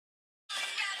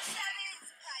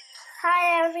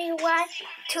Hi everyone,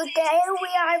 today we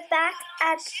are back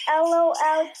at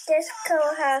LOL Disco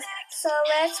House, so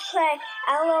let's play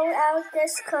LOL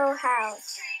Disco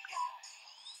House.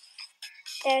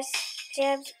 There's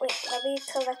gems, wait, let me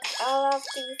collect all of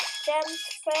these gems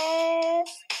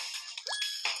first.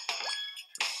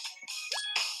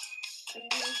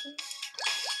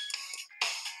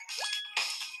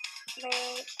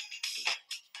 Wait.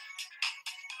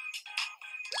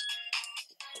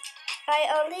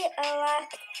 I only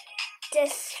unlocked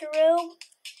this room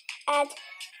and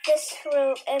this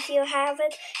room. If you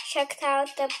haven't checked out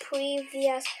the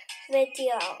previous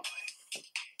video.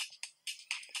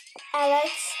 And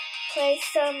let's play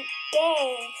some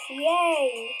games.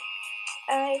 Yay!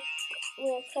 I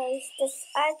will play this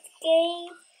art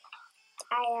game.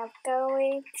 I am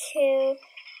going to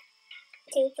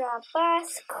draw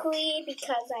Boss Queen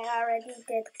because I already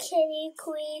did Kitty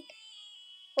Queen.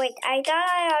 Wait, I thought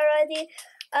I already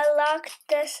unlocked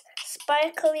this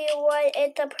sparkly one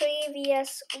in the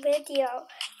previous video.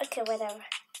 Okay, whatever.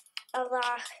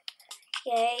 Unlock.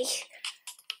 Yay.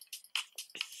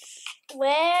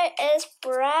 Where is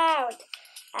Brown?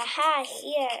 Aha,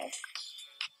 here.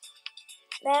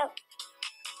 Now,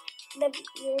 let me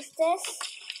use this.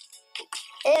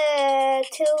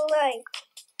 Too light.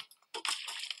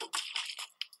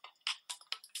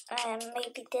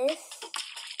 Maybe this.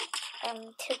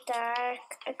 Too dark.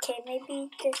 Okay, maybe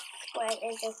this one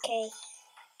is okay.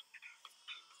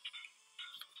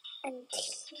 And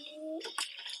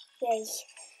yay.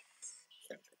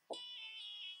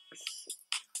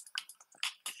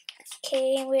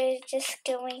 Okay, we're just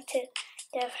going to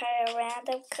give her a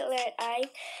random color eye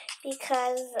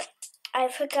because I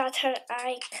forgot her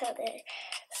eye color.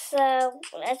 So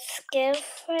let's give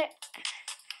her.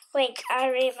 Wait, I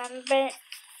remember.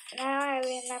 Now I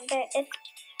remember it's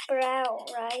brown,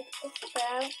 right? It's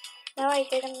brown. No, I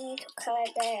didn't mean to color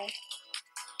there.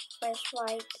 Where's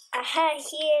white? Aha,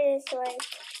 here is white.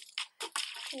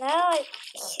 No,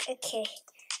 okay.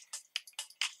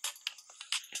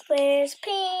 Where's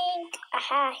pink?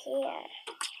 Aha, here.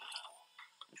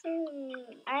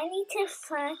 I need to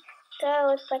find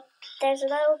gold, but there's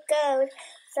no gold,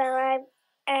 so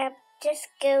I'm just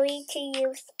going to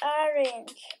use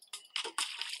orange.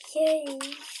 Yay!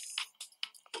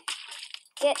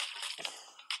 Okay.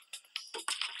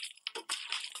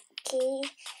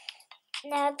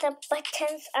 Now the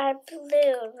buttons are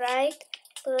blue, right?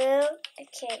 Blue.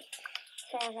 Okay.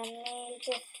 So let me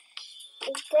just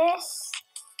do this.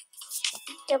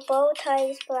 The bow tie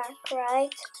is black,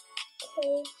 right?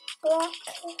 Okay, black.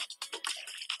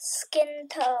 Skin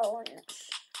tone.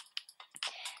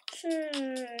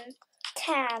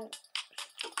 10.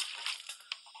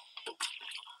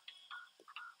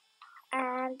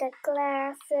 And the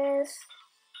glasses.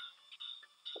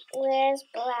 Where's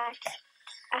black?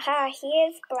 Aha,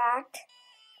 here's black.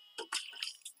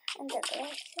 And the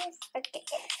glasses. Okay.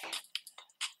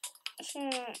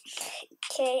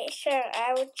 Okay, sure.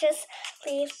 I would just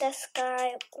leave the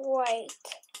sky white.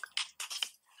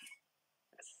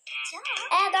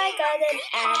 And I got an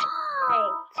ad.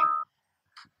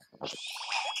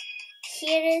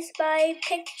 Here is my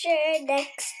picture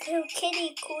next to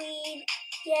Kitty Queen.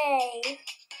 Yay!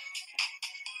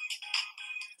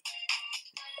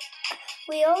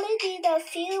 We only need a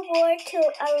few more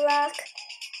to unlock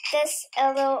this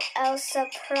LOL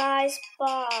surprise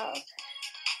ball.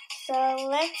 So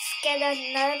let's get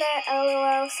another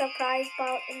LOL surprise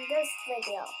ball in this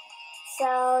video.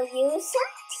 So use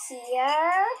it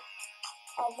here.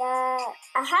 And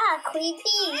aha, Queen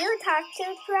Bee, you talk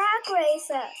to Drag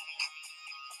Racer.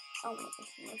 Oh my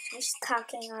goodness, she's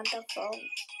talking on the phone.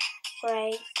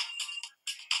 Great.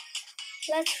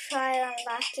 Let's try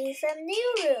unlocking some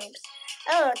new rooms.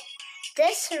 Oh,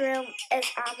 this room is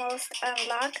almost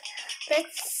unlocked.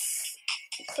 Let's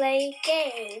play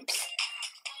games.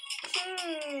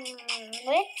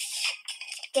 Which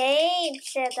game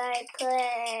should I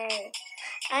play?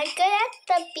 I'm good at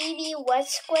the BB1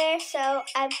 square, so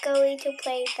I'm going to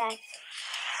play that.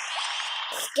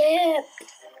 Skip!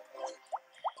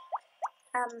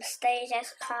 Stage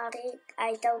as calling.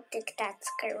 I don't think that's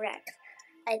correct.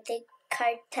 I think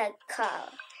curtain call.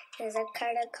 Is it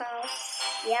curtain call?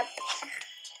 Yep.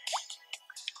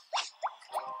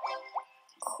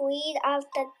 Queen of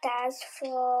the dance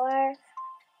floor.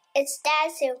 It's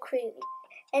Dancing Queen.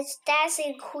 It's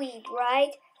Dancing Queen,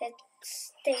 right?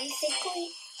 It's Dancing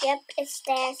Queen. Yep, it's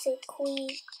Dancing Queen.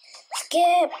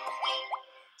 Skip.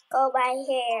 Go my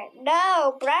hair.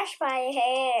 No, brush my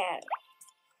hair.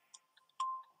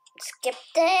 Skip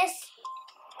this.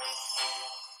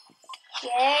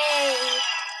 Yay.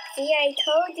 See, I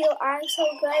told you I'm so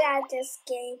good at this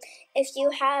game. If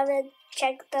you haven't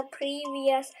checked the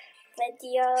previous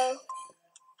video,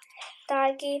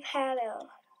 Doggy Paddle.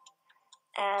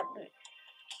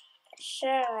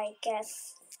 Sure, I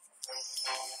guess.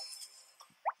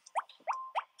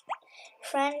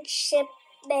 Friendship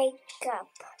makeup.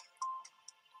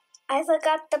 I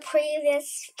forgot the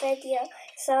previous video,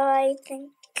 so I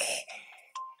think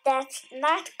that's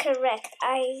not correct.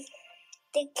 I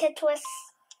think it was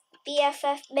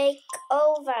BFF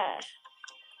makeover.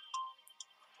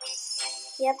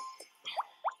 Yep.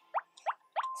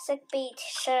 Sick beat,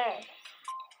 sure.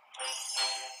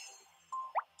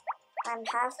 I'm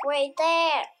halfway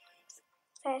there.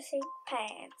 Fancy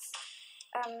pants.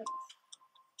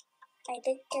 I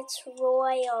think it's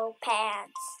royal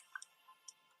pants.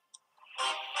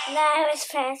 No, it's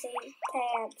fancy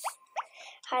pants.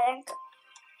 I think.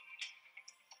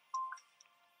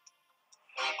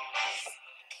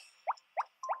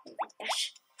 Oh my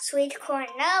gosh. Sweet corn.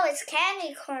 No, it's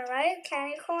candy corn, right?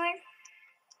 Candy corn.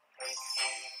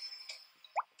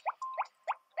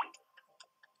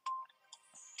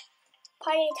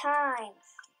 Party time.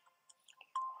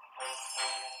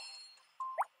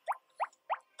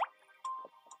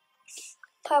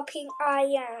 Popping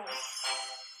iron.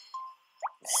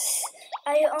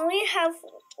 I only have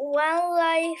one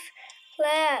life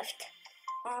left.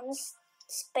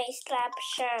 Space Lab,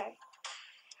 sure.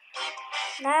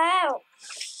 Now.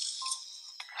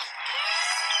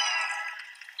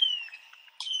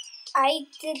 I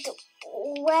did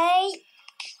way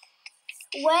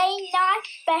not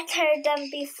better than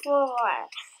before.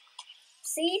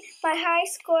 See, my high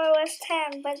score was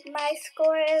 10, but my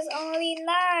score is only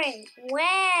 9.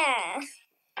 Wow!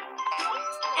 And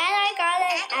I got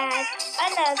an ad,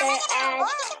 another ad.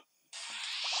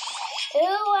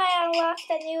 Ooh, I unlocked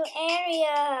a new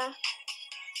area.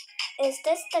 Is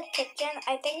this the kitchen?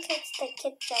 I think it's the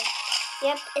kitchen.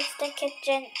 Yep, it's the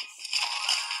kitchen.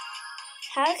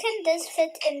 How can this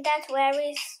fit in that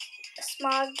very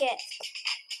small gift?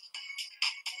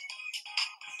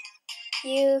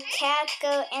 You can't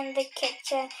go in the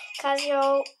kitchen because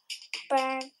you'll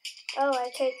burn. Oh,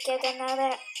 I could get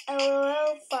another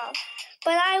LOL ball.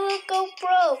 But I will go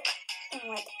broke. And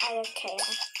what? I don't care.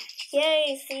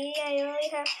 Yay, see, I only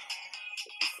have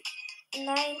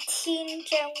 19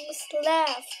 gems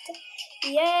left.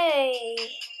 Yay.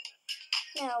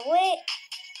 Now, wait.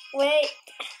 Where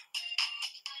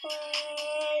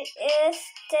is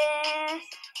that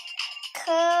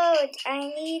code? I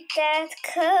need that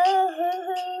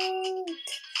code.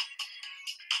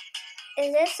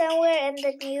 Is it somewhere in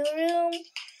the new room?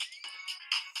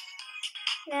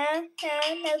 No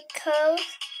code.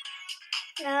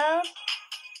 No.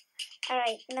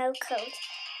 Alright, no code.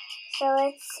 So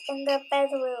it's in the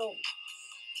bedroom.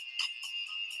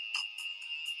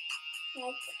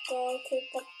 Let's go to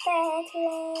the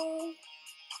bedroom.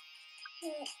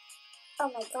 Oh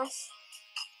my gosh.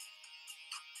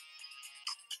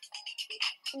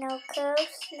 No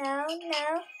codes, no.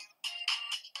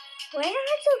 Where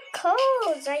are the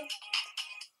codes?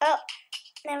 Oh,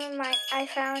 never mind. I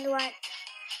found one.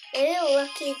 Ew,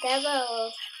 lucky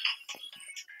devil.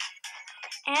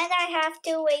 And I have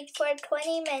to wait for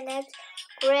 20 minutes.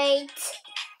 Great.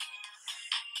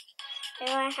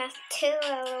 Now I have 2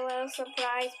 LOL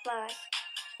surprise bars.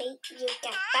 Wait, you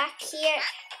get back here.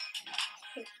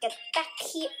 You get back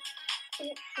here.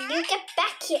 You get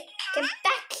back here. Get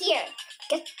back here.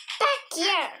 Get back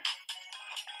here.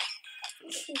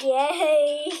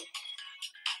 Yay.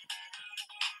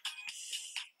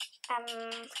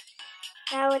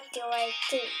 Now what do I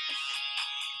do?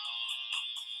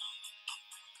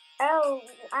 Oh,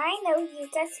 I know you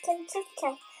guys can Kit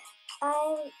Kat.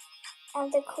 I'm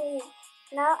the queen.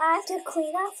 Now I have to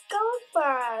clean off gold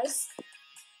bars.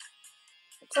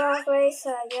 Frog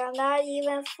Racer, you're not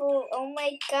even full. Oh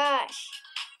my gosh.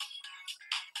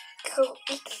 Go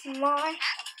eat more.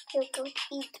 You go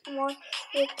eat more.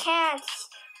 You can't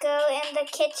go in the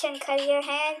kitchen because your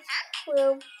hands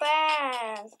will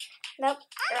burn. Nope,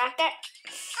 rocket.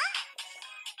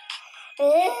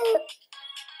 Ew.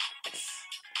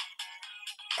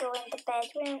 Go in the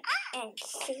bedroom and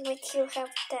see what you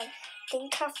have done.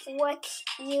 Think of what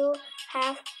you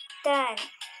have done.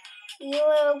 You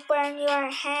will burn your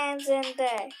hands in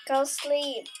there. Go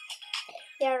sleep.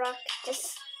 Yeah, Rock,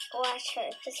 just watch her.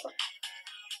 Just watch.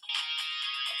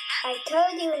 I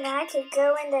told you not to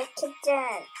go in the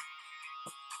kitchen.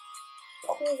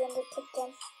 Who's in the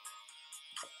kitchen?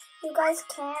 You guys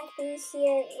can't be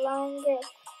here longer.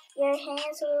 Your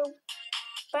hands will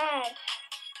burn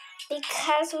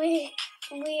because we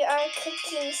are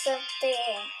cooking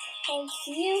something. And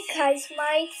you guys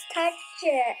might touch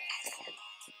it.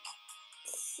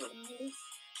 See?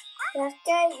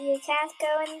 After you can't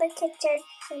go in the kitchen.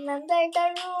 Remember the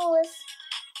rules.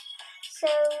 So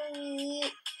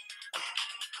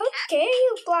how dare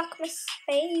you block Miss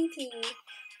Baby?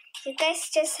 You guys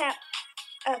just have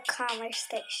a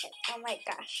conversation. Oh my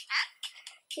gosh.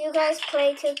 You guys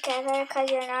play together because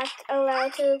you're not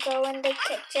allowed to go in the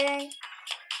kitchen.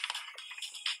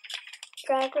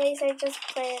 Drag Racer just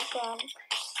play a drum.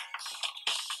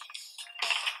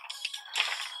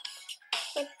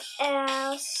 What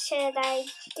else should I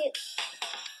do?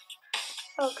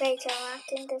 Oh great, you're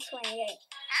locked in this one. Yay.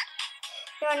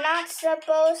 You're not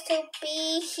supposed to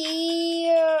be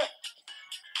here.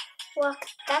 Walk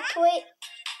that way.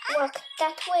 Walk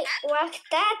that way. Walk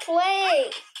that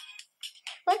way.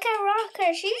 Look at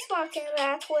Rocker. She's walking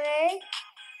that way.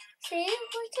 See?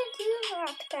 Look at you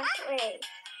walk that way.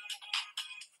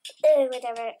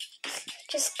 Whatever.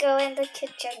 Just go in the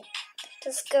kitchen.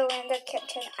 Just go in the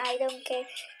kitchen. I don't care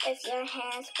if your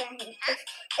hands burn. If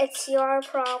it's your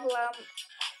problem.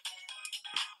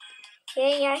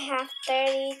 Here I have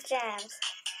 30 gems.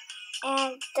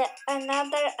 And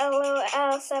another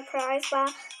LOL surprise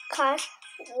box costs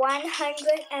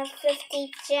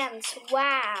 150 gems.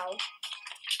 Wow.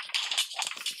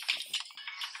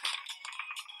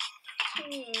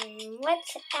 What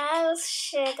else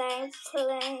should I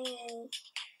play?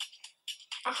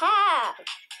 Aha!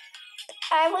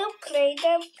 I will play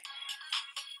the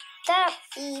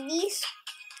Eevee's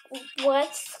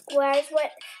what squares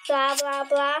what blah blah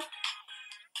blah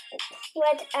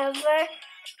whatever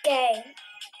game.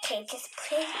 Okay, just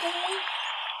play the game.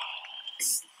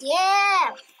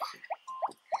 Yeah!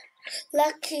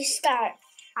 Lucky Star.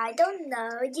 I don't know.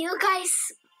 You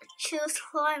guys choose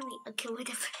for me. Okay,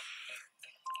 whatever.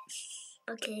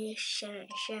 Okay, sure.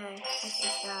 Lucky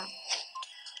Star.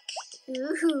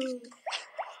 Ooh.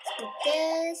 Let's get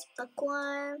this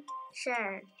bookworm.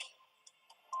 Sure.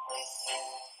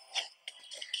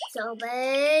 So,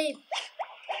 babe.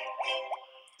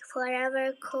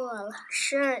 Forever cool.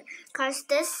 Sure. Cause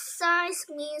this size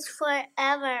means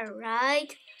forever,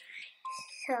 right?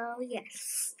 So,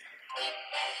 yes.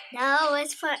 No,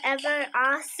 it's forever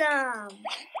awesome.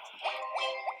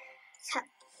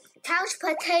 Couch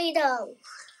potato.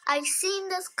 I've seen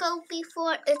this code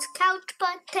before. It's couch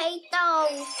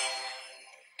potato.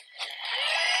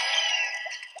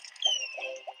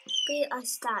 Be a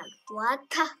star.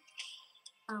 What?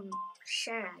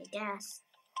 Sure, I guess.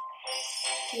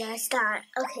 Yeah, star.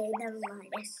 Okay, never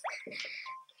mind.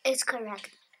 It's correct.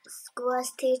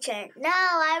 School's teacher. No,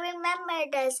 I remember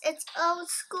this. It's old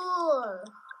school.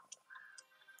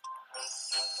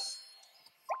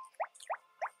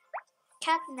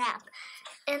 Catnap.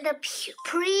 In the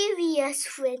previous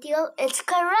video, it's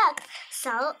correct.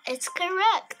 So, it's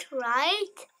correct,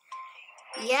 right?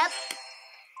 Yep.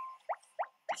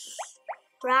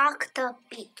 Rock the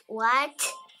beat.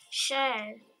 What?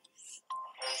 Sure.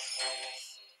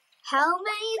 How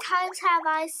many times have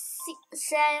I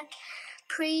said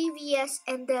previous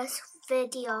in this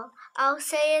video? I'll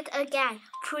say it again.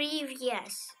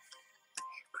 Previous.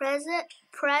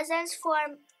 Presents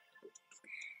for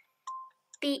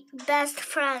best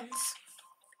friends.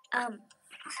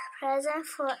 Present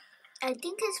for, I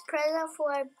think it's present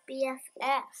for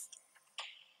BFF.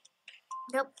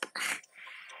 Nope.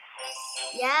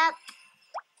 Yep.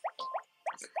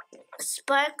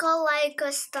 Sparkle like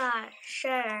a star.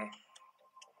 Sure.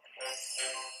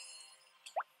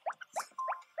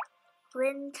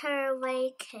 Winter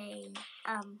vacation.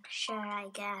 Sure, I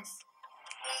guess.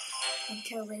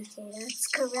 Winter vacation. That's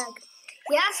correct.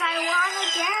 Yes, I won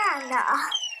again.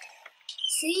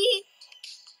 See?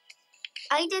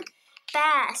 I did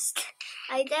best.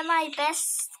 I did my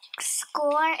best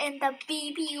score in the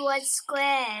BB1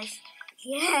 squares.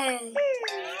 Yay! And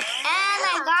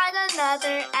I got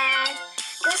another ad.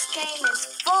 This game is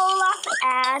full of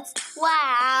ads.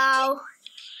 Wow!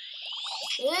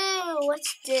 Ew,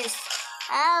 what's this?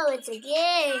 Oh, it's a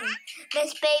game.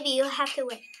 Miss Baby, you have to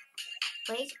win.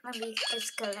 Wait, let me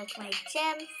just collect my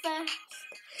gem first.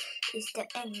 Is there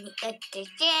any extra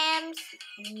gems?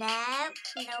 No,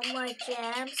 no more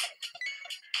gems.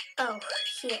 Oh,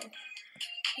 here.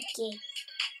 Okay.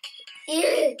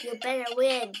 Ew, you better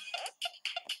win.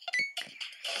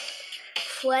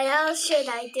 What else should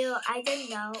I do? I don't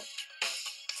know.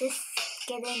 Just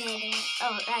get another one.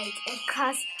 Oh, right. It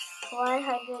costs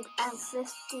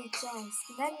 150 gems.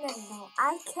 No.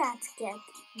 I can't get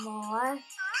more.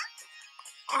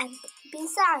 And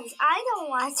besides, I don't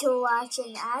want to watch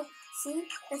an ad. See,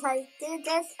 if I do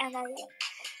this and I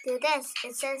do this.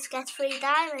 It says get free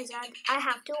diamonds and I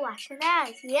have to watch an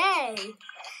ad. Yay!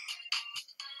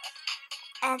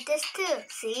 And this too,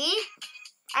 see?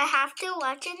 I have to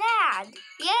watch an ad.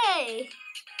 Yay!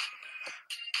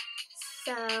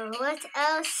 So what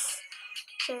else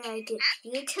should I do?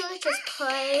 You two just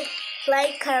play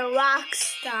like a rock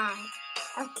star.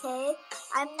 Okay?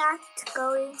 I'm not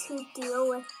going to deal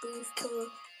with these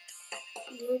two.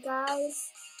 You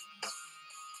guys,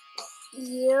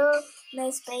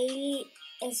 Miss Baby,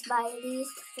 is my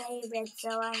least favorite,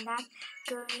 so I'm not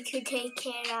going to take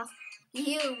care of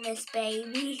you, Miss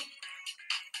Baby,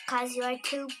 because you're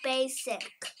too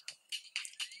basic.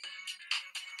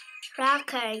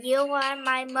 Rocker, you are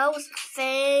my most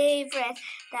favorite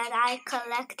that I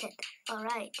collected.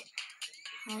 Alright.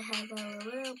 I have a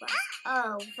little bus.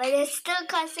 Oh, but it still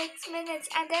costs 6 minutes,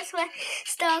 and this one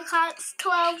still costs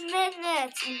 12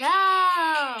 minutes.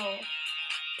 No!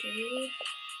 Okay.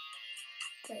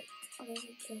 Wait, let me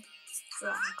get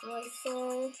Drag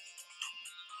Racer.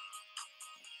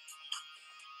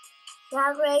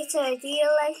 Drag Racer, do you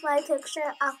like my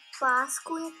picture of Boss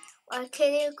Queen or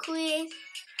Kitty Queen?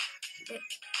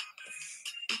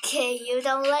 Okay, you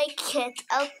don't like it.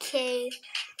 Okay.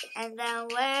 And then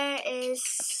where is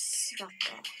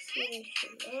Rocker? Here she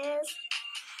is.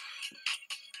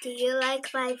 Do you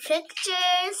like my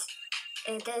pictures?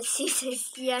 And then she says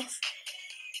yes.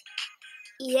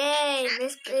 Yay,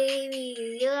 Miss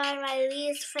Baby, you are my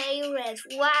least favorite.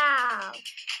 Wow.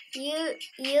 You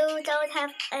don't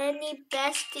have any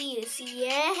besties.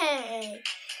 Yay.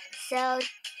 So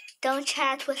don't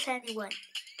chat with anyone.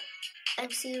 I'm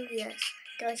serious.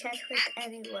 Don't chat with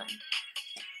anyone.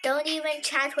 Don't even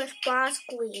chat with Boss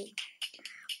Queen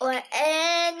or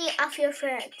any of your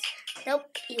friends.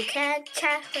 Nope, you can't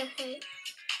chat with her.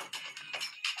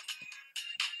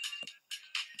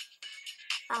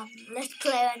 Let's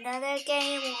play another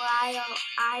game while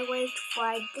I wait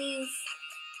for these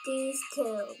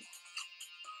two.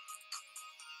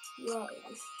 Yay.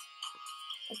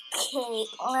 Okay,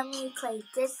 let me play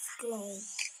this game.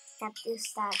 Got to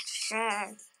start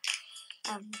sure.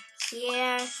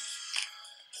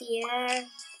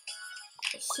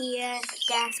 Here,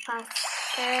 gas pot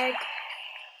third.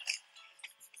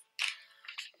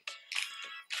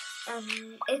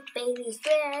 If baby's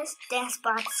dress, dance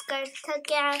spot skirt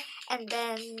again, and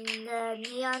then the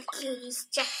neon cuties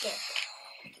jacket,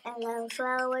 and then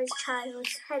flowers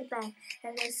child's headband,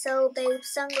 and then soul babe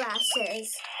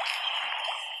sunglasses.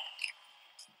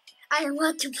 I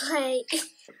want to play.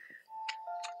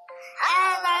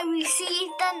 And I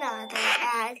received another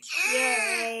ad.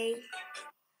 Yay.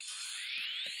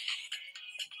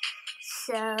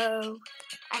 So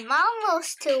I'm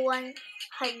almost to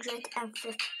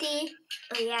 150.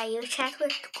 Oh yeah, you chat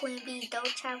with Queen Bee,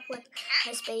 don't chat with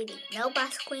Miss Baby. No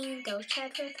Boss Queen, don't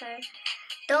chat with her.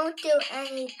 Don't do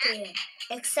anything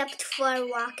except for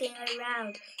walking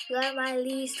around. You are my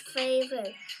least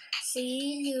favorite.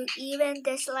 See, you even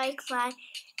dislike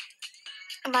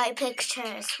my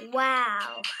pictures.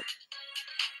 Wow.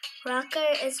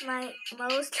 Rocker is my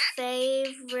most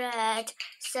favorite,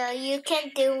 so you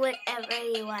can do whatever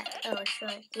you want. Oh,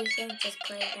 sure, you can just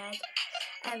play that.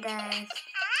 And then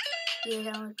you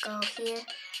don't go here.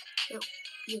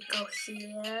 You go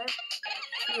here.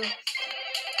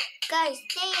 Guys,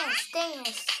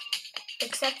 dance.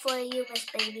 Except for you, Miss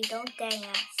Baby, don't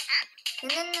dance. No.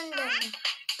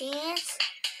 Dance.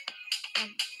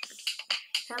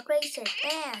 Drag Racer,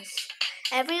 dance.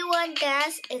 Everyone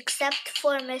dance except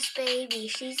for Miss Baby.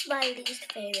 She's my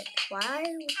least favorite. Why?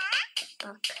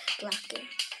 Blocking.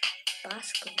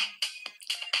 Boss Queen.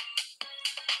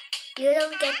 You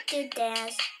don't get to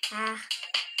dance.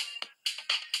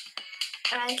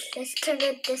 Alright, let's turn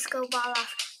the disco ball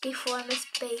off before Miss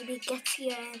Baby gets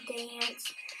here and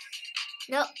dance.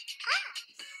 No.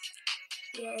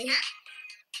 Yay.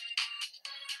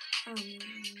 Okay.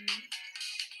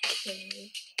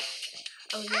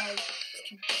 Oh yeah.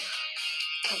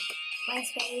 Miss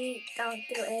Baby, don't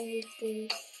do anything.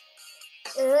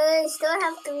 I still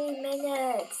have 3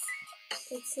 minutes.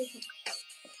 Let's see.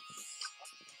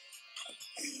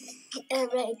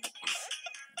 Alright.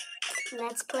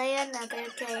 Let's play another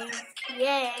game.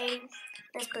 Yay!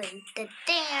 Let's play the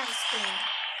dance game.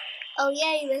 Oh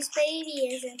yay, Miss Baby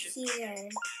isn't here.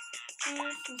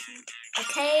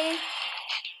 Okay.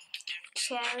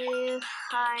 Cherry,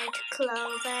 heart,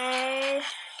 clover.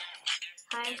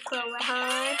 Heart, clover,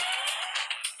 heart.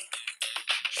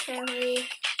 Cherry,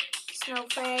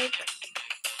 snowflake.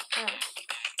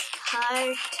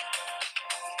 Heart.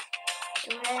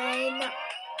 Rain.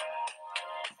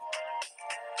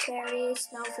 Cherry,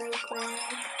 snowflake, rain.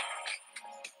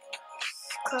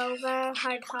 Clover,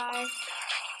 heart.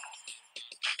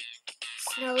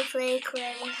 Snowflake,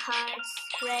 rain, hearts,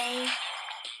 rain.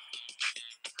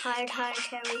 Heart,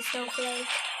 cherry, snowflake.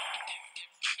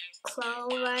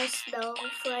 Clover,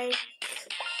 snowflake,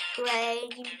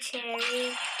 rain,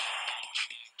 cherry.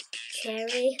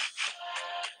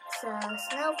 So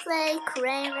snowflake,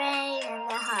 rain, and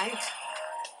the heart.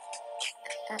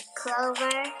 Clover. Oh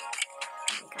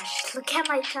my gosh, look at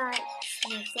my time.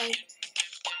 Snowflake,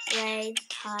 rain,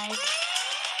 heart.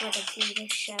 What a beautiful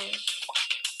show.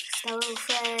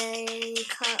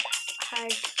 Snowflake,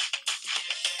 heart.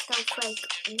 Snowflake,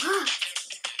 what?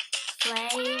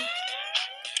 Flame.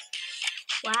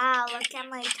 Wow, look at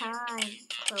my time.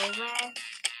 Clover,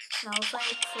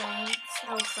 snowflake, flame,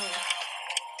 snowflake.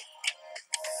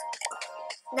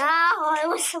 No, I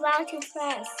was about to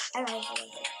press. I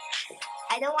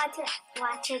don't want to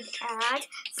watch an ad,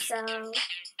 so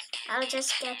I'll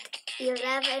just get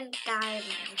 11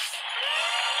 diamonds.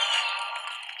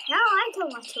 No, I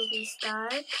don't want to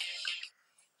restart.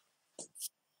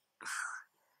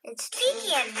 It's too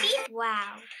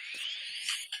wow.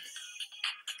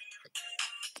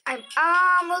 I'm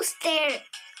almost there.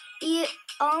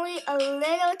 Only a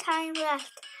little time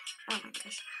left. Oh my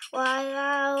gosh.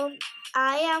 While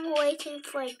I am waiting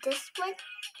for this one,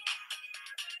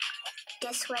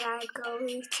 guess what I'm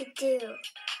going to do?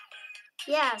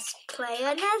 Yes, play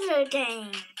another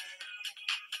game.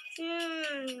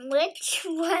 Which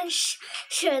one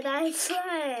should I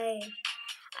play?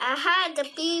 Aha, the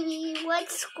BB1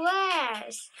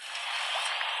 squares.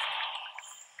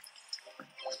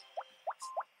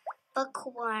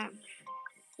 Bookworm.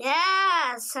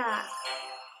 Yes.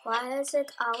 Why is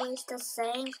it always the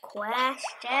same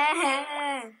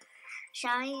question?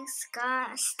 Shining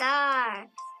star.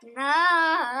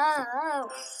 No.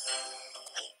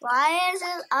 Why is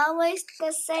it always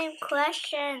the same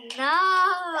question?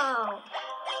 No.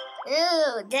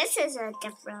 Ooh, this is a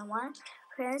different one.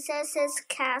 Princess's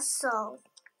Castle.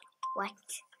 What?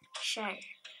 Sure.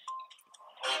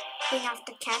 Queen of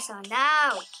the Castle.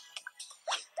 No.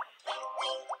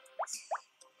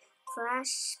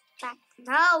 Flashback.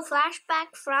 No,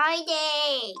 Flashback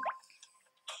Friday.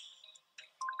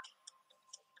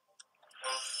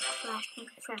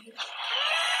 Flashback Friday.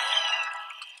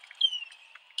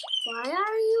 Why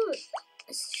are you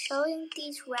showing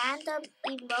these random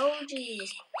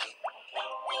emojis?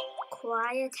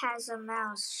 Quiet as a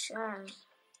mouse, sure.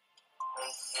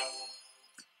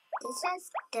 This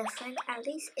is different. At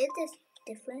least it is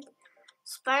different.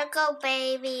 Sparkle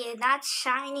baby, not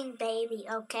shining baby,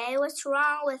 okay? What's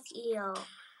wrong with you?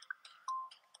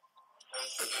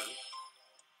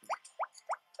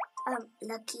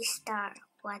 Lucky star,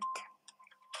 what?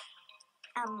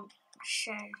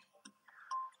 Sure.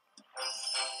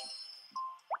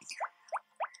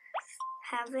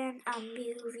 Having a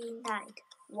movie night.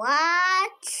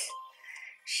 What?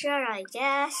 Sure, I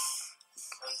guess.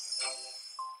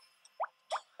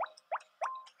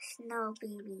 Snow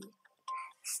baby.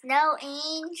 Snow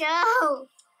angel.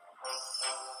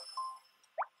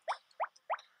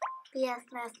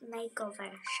 BFF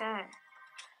makeover, sure.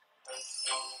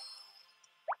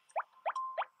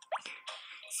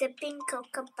 Sipping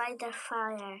cocoa by the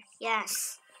fire,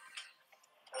 yes.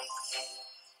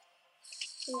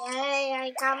 Yay,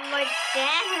 I got more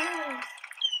gems.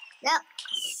 No.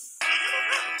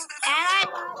 And I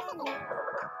got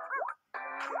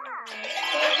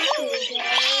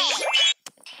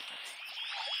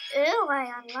Ew, I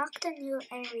unlocked a new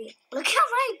area. Look at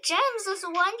my gems. There's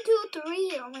 1, 2,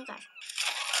 3. Oh my gosh.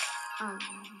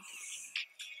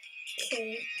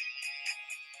 Okay.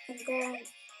 And then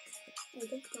I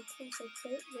think the place is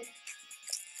great.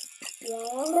 Yeah.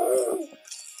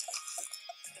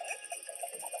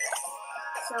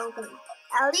 So good.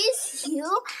 At least you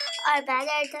are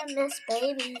better than this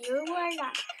baby. You were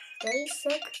not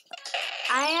basic.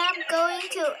 I am going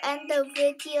to end the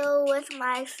video with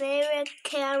my favorite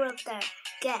character.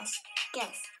 Guess.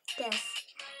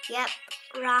 Yep,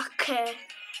 Rocker.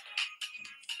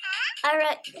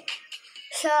 Alright,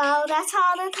 so that's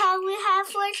all the time we have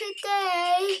for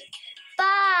today.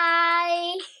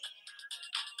 Bye.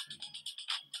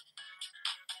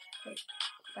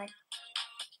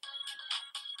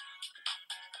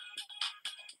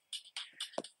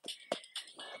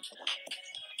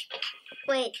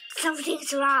 Wait,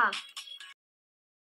 something's wrong.